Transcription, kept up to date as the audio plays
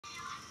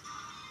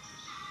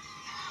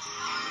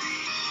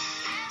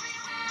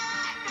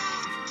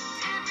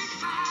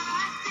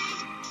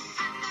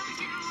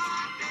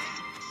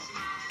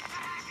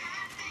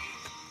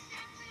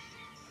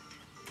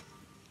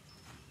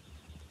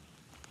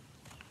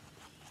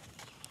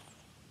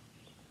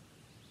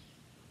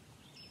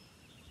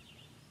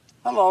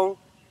Hello,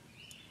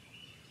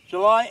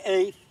 July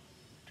 8th,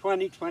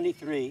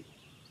 2023,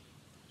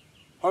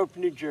 Hope,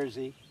 New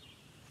Jersey,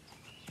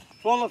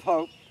 full of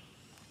hope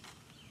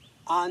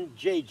on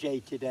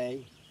JJ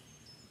today.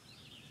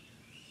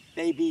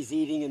 Babies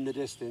eating in the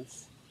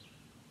distance.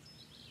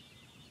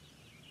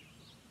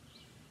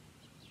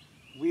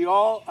 We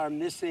all are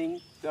missing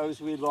those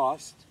we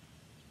lost,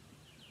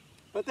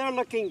 but they're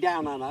looking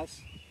down on us,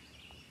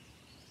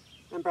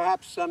 and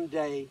perhaps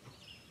someday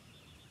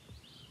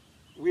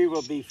we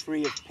will be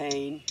free of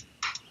pain.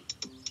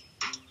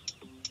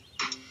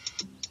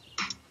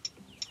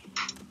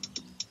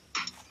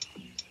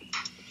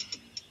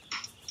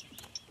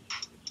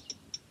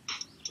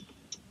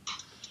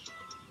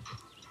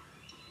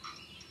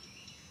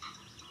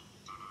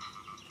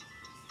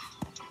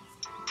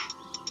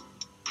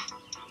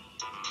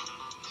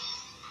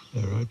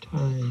 There are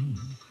times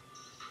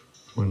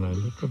when I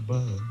look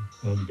above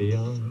and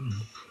beyond.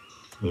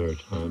 There are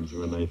times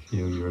when I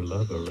feel your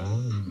love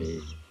around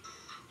me,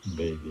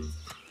 baby.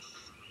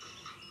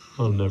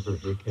 I'll never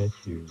forget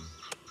you,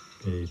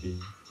 baby.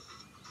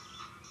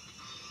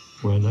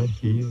 When I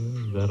feel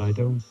that I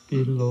don't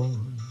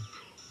belong,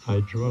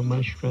 I draw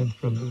my strength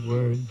from the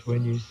words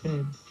when you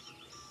said,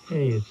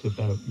 hey, it's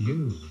about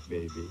you,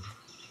 baby.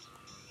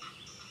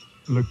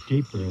 Look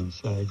deeper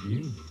inside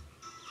you,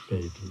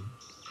 baby.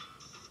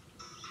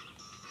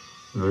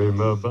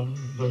 Dream about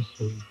us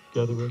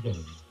together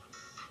again.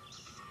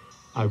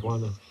 I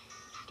want us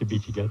to be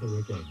together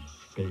again,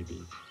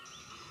 baby.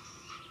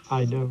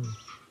 I know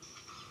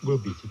we'll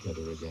be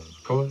together again,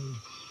 cause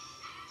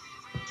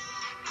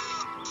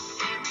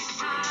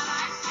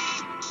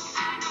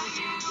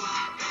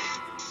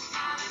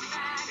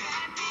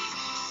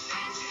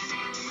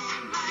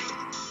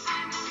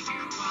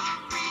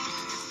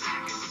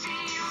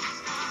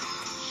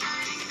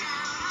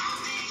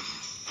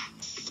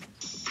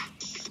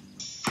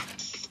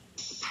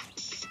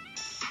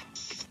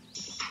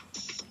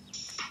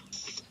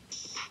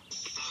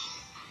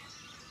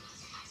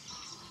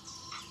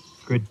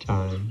good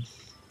times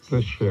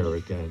we'll share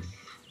again.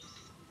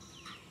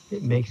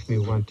 It makes me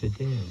want to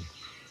dance.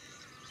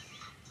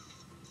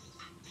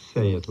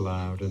 Say it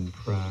loud and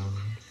proud.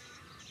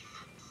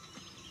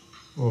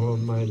 All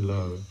my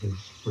love is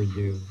for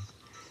you.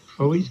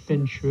 Always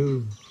been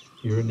true.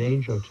 You're an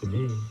angel to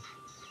me.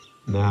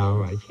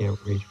 Now I can't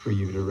wait for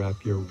you to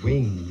wrap your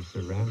wings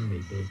around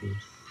me, baby.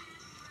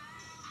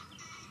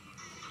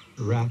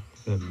 Wrap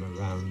them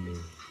around me,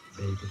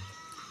 baby.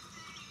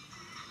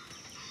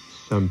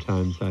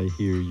 Sometimes I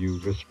hear you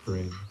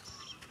whispering,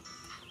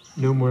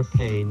 no more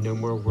pain, no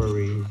more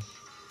worries.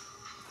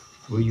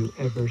 Will you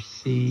ever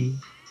see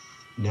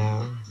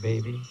now,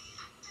 baby,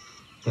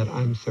 that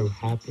I'm so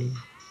happy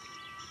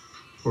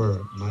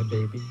for my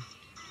baby?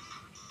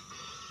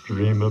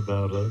 Dream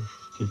about us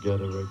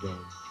together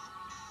again.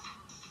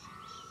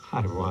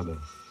 I want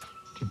us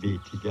to be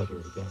together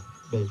again,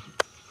 baby.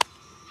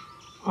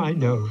 I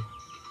know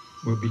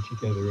we'll be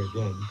together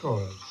again,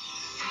 cause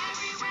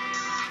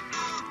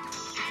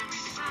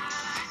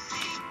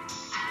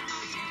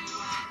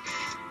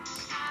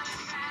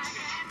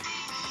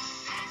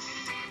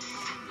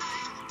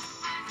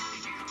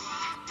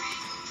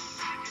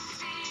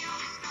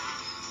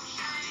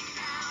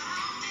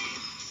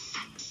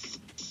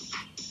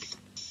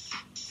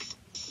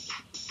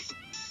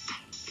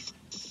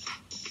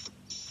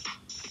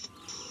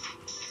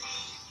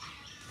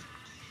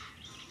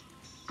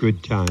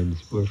good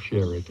times we'll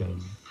share again.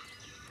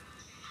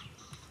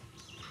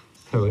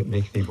 Oh, it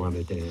makes me want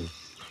to dance.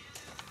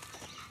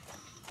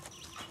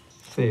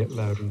 Say it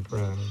loud and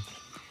proud.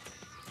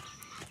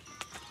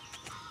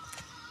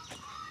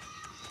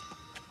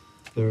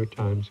 There are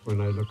times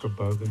when I look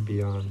above and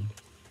beyond.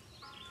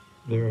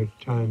 There are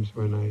times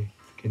when I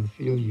can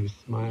feel you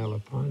smile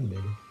upon me.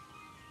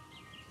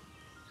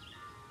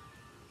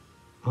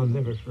 I'll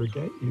never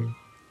forget you.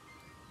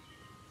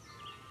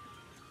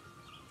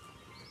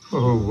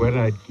 Oh, what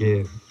I'd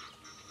give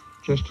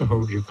just to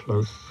hold you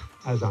close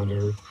as on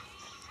earth.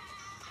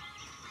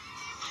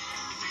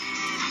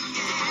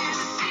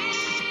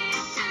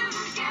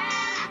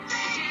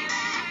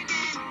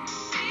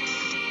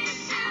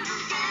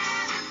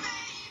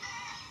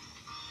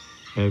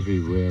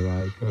 Everywhere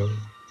I go,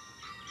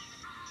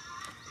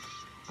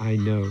 I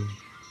know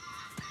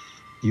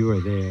you are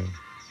there.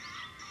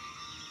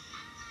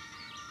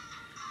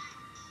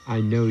 I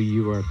know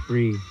you are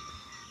free.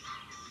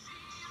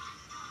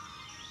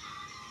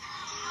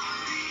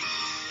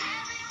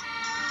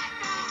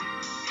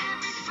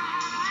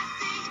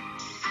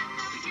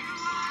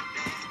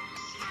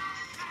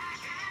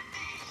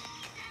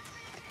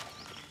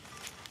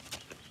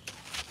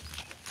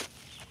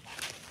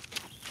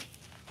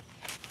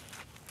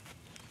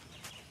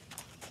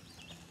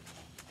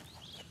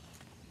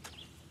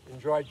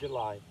 Enjoy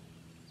July.